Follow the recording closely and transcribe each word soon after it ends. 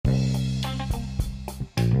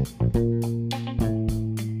Alright.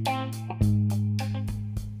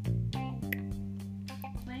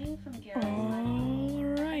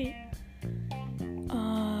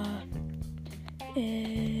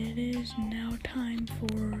 It is now time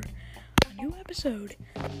for a new episode.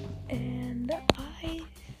 And I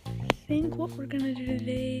think what we're gonna do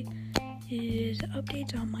today is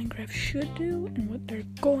updates on Minecraft should do and what they're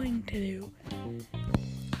going to do.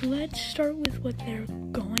 Let's start with what they're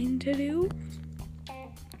going to do.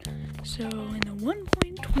 So in the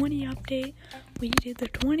 1.20 update, we did the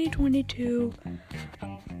 2022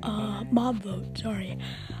 mob vote, and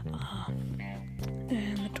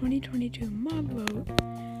the 2022 mob vote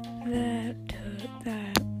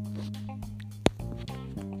that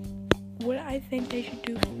what I think they should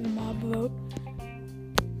do for the mob vote,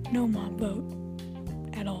 no mob vote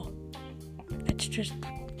at all. Let's just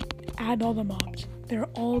add all the mobs. They're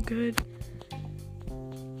all good.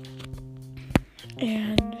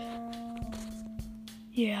 And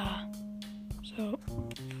yeah, so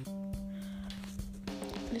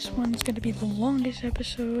this one's gonna be the longest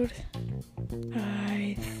episode,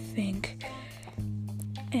 I think,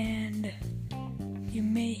 and you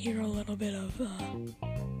may hear a little bit of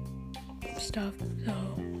stuff, so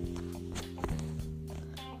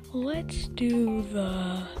let's do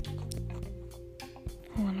the,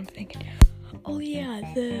 hold on, I'm thinking. Oh yeah,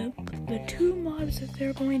 the two mobs that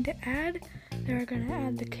they're going to add, they're gonna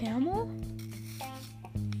add the camel,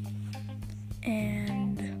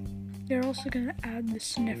 and they're also gonna add the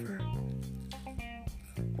sniffer.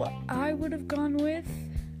 What I would have gone with,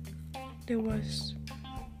 there was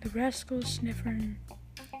the rascal, sniffer, and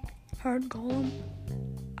hard golem.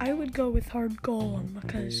 I would go with hard golem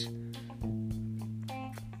because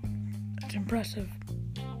it's impressive.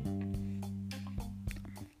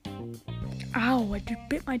 Ow, I just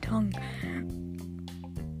bit my tongue.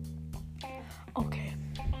 Okay,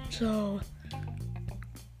 so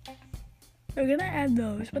we're gonna add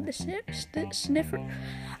those, but the sniffer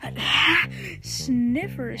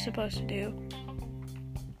is supposed to do.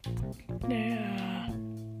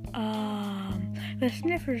 The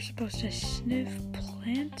sniffer is supposed to sniff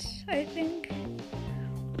plants, I think,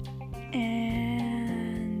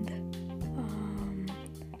 and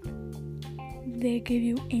they give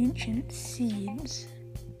you ancient seeds.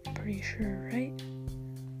 Pretty sure, right?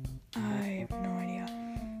 I have no idea.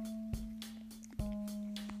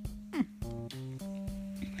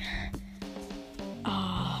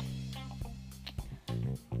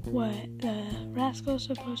 What the rascal's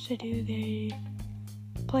supposed to do, they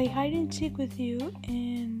play hide and seek with you,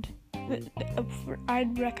 and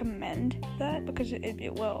I'd recommend that because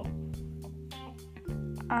it will.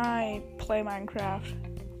 I play Minecraft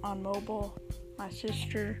on mobile. My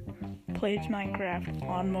sister plays Minecraft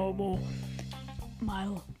on mobile.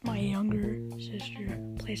 My younger sister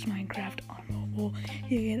plays Minecraft on mobile.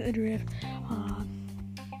 You get the drift.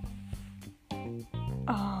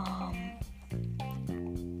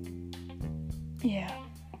 Yeah.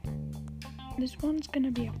 This one's gonna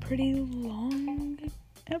be a pretty long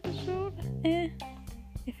episode.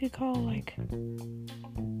 If you call like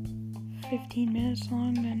 15 minutes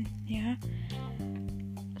long, then yeah.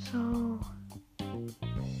 So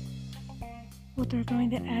what they're going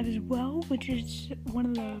to add as well, which is one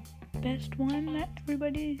of the best one that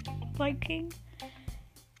everybody's liking.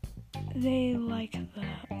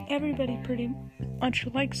 Everybody pretty much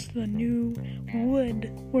likes the new wood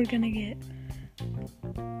we're gonna get.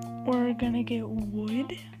 We're gonna get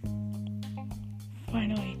wood.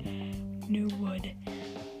 Finally, new wood.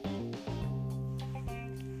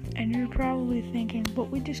 And you're probably thinking,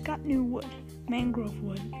 but we just got new wood. Mangrove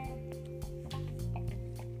wood.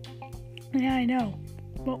 Yeah, I know.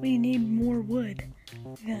 But we need more wood.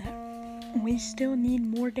 Yeah. We still need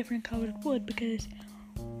more different colored wood because,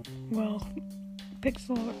 well,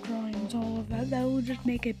 pixel art drawings, all of that will just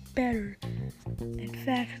make it better. In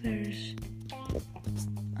fact, there's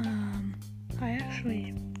I actually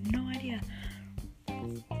have no idea.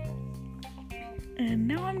 And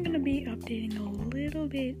now I'm gonna be updating a little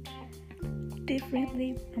bit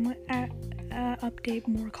differently. I'm gonna update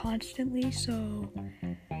more constantly, so...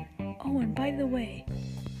 Oh, and by the way,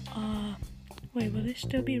 wait, will this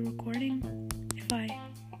still be recording?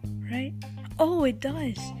 Right? Oh, it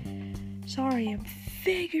does! Sorry, I'm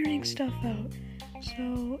figuring stuff out.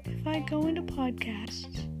 So, if I go into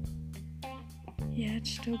podcasts, yeah,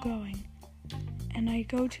 it's still going. And I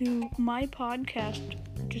go to my podcast,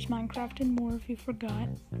 which is Minecraft and More, if you forgot.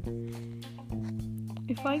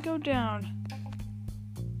 If I go down,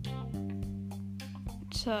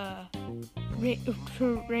 it's for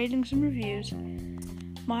ratings and reviews.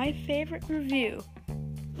 My favorite review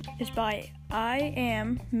is by I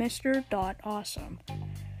am Mr. Awesome.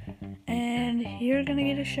 And you're gonna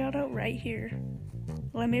get a shout out right here.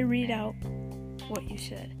 Let me read out what you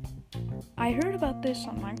said. I heard about this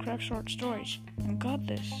on Minecraft Short Stories and got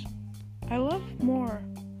this. I love more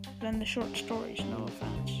than the short stories, no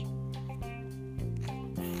offense.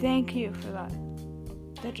 Thank you for that.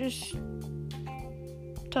 That just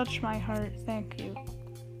touched my heart. Thank you.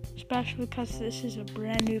 Especially because this is a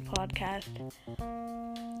brand new podcast.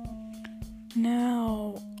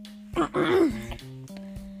 Now,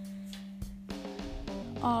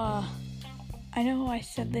 I know I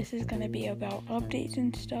said this is gonna be about updates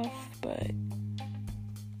and stuff, but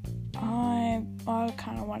I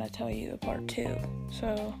kind of want to tell you the part 2,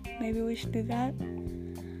 so maybe we should do that.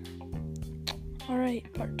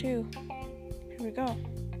 Alright, part 2. Here we go.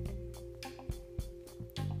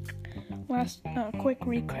 Last, quick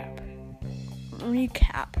recap.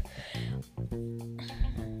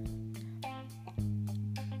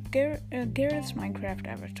 Gareth's Minecraft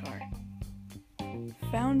avatar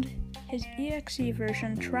found his EXE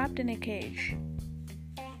version trapped in a cage.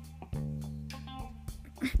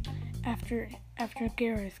 After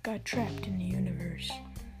Gareth got trapped in the universe.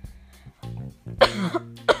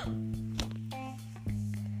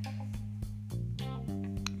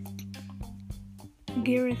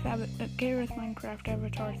 Gareth Minecraft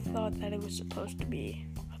avatar thought that it was supposed to be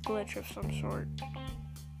a glitch of some sort.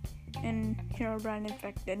 And Herobrine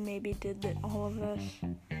Infected maybe did all of this.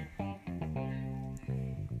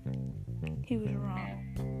 He was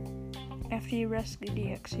wrong. After he rescued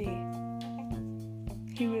EXE,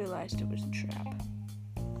 he realized it was a trap.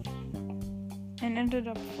 And ended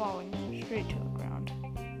up falling straight to the ground.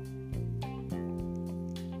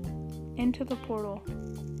 Into the portal.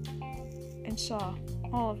 And saw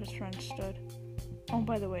all of his friends stood. Oh,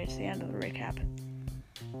 by the way, it's the end of the recap.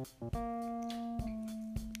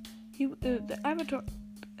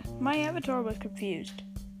 My avatar was confused.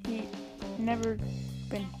 He never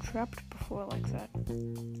been trapped before like that.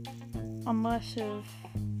 Unless if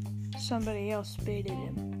somebody else baited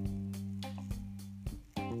him.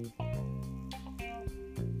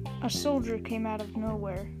 A soldier came out of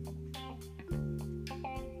nowhere.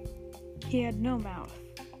 He had no mouth.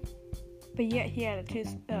 But yet he had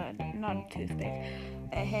not a toothpick,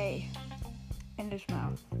 a hay in his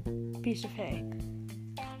mouth. Piece of hay.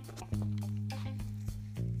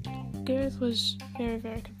 Gareth was very,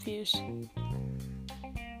 very confused.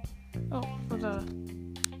 Oh, for the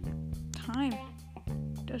time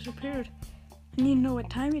disappeared. I need to know what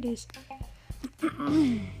time it is.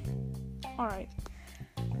 Alright.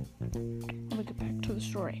 Let me get back to the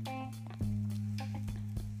story.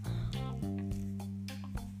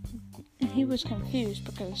 He was confused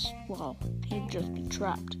because, well, he'd just been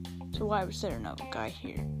trapped. So why was there no guy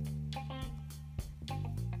here?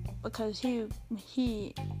 Because he,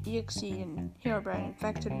 EXE, and Herobrine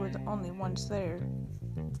Infected were the only ones there.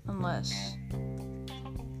 Unless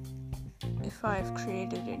if I've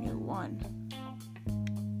created a new one.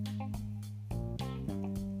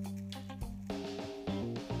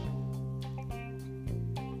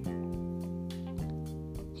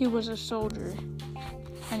 He was a soldier.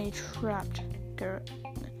 And he trapped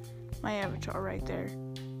my avatar right there.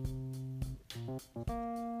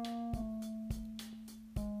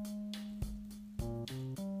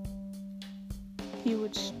 He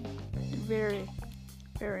was very,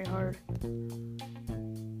 very hard.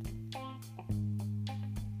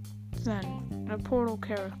 Then, a portal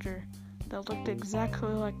character that looked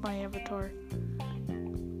exactly like my avatar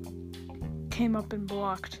came up and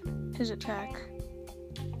blocked his attack.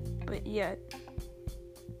 But yet,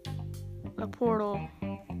 the portal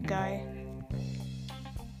guy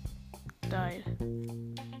died.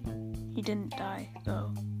 He didn't die,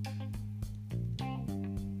 though.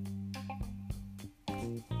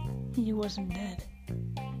 He wasn't dead.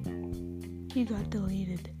 He got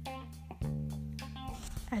deleted.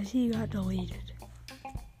 As he got deleted,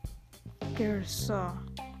 Gareth saw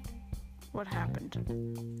what happened.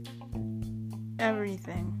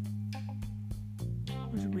 Everything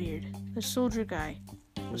was weird. The soldier guy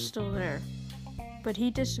was still there, but he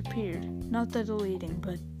disappeared. Not the deleting,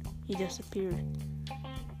 but he disappeared.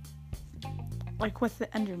 Like with the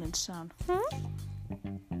Enderman sound.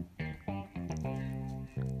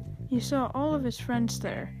 You saw all of his friends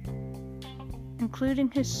there, including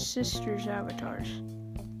his sister's avatars.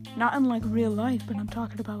 Not in like real life, but I'm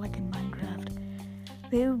talking about like in Minecraft.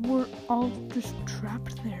 They were all just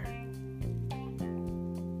trapped there.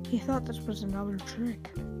 He thought this was another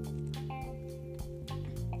trick.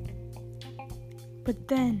 But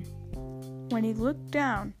then, when he looked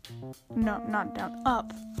down, no, not down,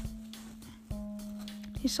 up,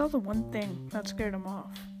 He saw the one thing that scared him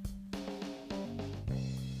off.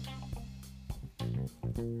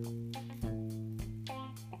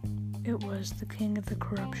 It was the king of the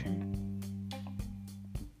corruption,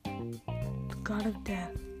 the god of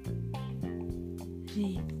death,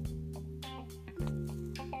 Z.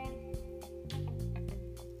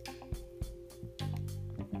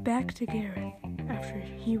 Back to Gareth after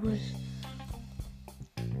he was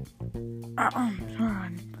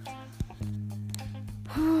on.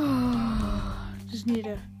 Just need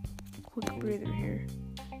a quick breather here.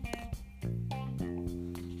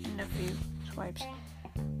 And a few swipes.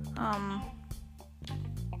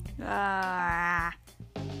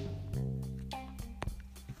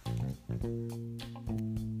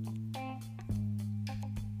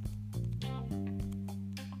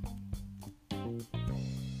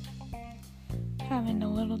 Having a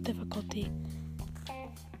little difficulty.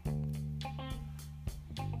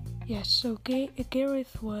 Yes, so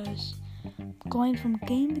Gareth was going from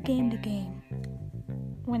game to game to game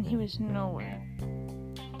when he was nowhere.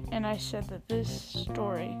 And I said that this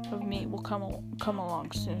story of me will come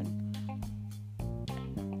along soon.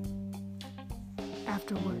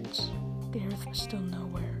 Afterwards, Gareth was still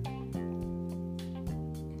nowhere.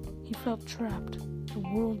 He felt trapped. The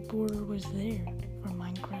world border was there for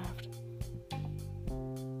Minecraft.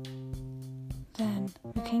 Then,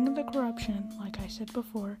 the king of the corruption, like I said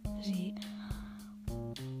before, Z,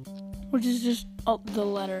 which is just the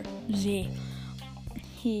letter Z,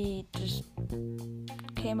 he just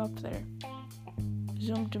came up there,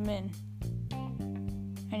 zoomed him in,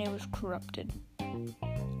 and he was corrupted.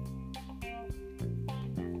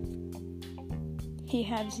 He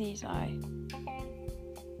had Z's eye.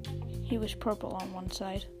 He was purple on one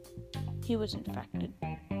side. He was infected.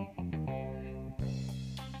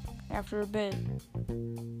 After a bit,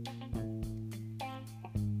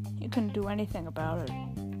 he couldn't do anything about it.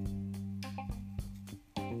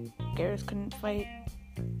 Gareth couldn't fight.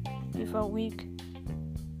 He felt weak.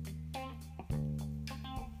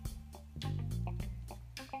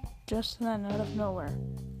 Just then, out of nowhere,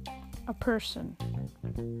 a person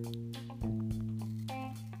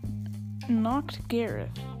knocked Gareth.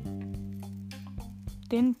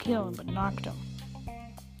 Didn't kill him, but knocked him.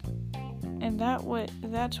 And that's what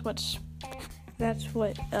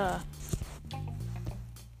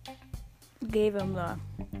gave him the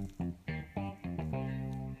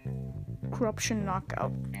corruption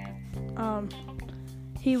knockout.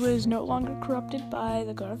 He was no longer corrupted by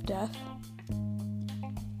the god of death,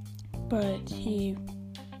 but the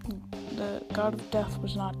god of death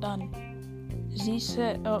was not done. Z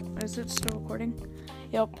said, oh, is it still recording?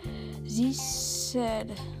 Yep. Z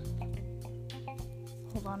said,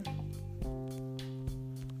 hold on.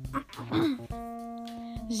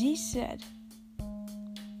 Z said,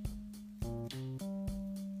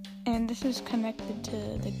 and this is connected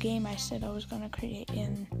to the game I said I was going to create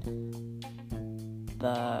in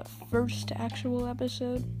the first actual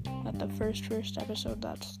episode. Not the first episode,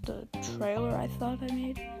 that's the trailer I thought I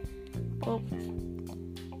made. Well,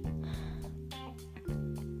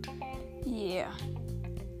 yeah.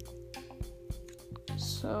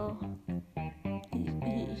 So,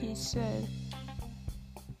 he said,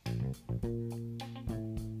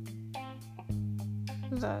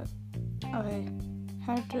 that I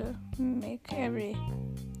had to make every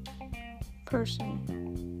person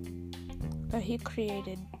that he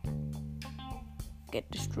created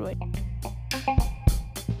get destroyed.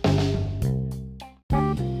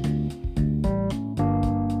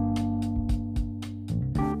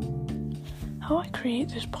 How I create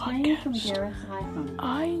this podcast,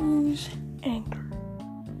 I use Anchor,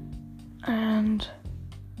 and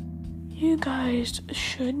you guys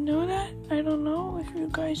should know that. I don't know if you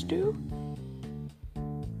guys do.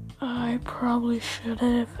 I probably should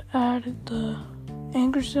have added the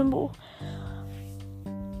Anchor symbol.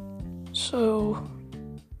 So,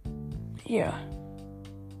 yeah.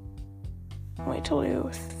 Let me tell you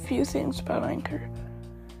a few things about Anchor.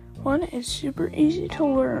 One, it's super easy to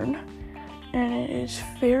learn, and it is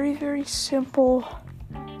very, very simple,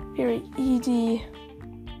 very easy,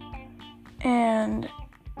 and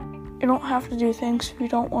you don't have to do things if you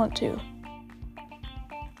don't want to.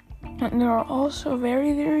 And there are also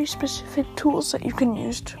very, very specific tools that you can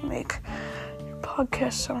use to make your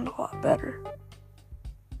podcast sound a lot better.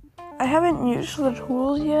 I haven't used the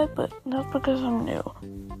tools yet, but that's because I'm new.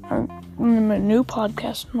 I'm a new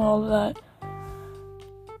podcast and all of that.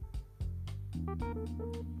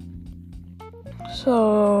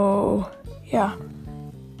 So, yeah.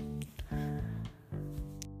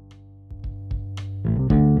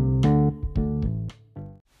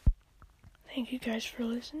 Thank you guys for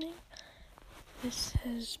listening. this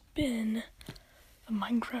has been the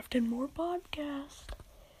Minecraft and More podcast.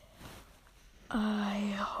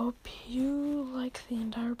 I hope you like the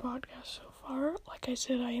entire podcast so far. Like I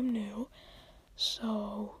said, I am new.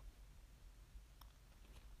 So,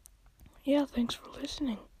 yeah, thanks for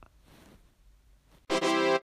listening.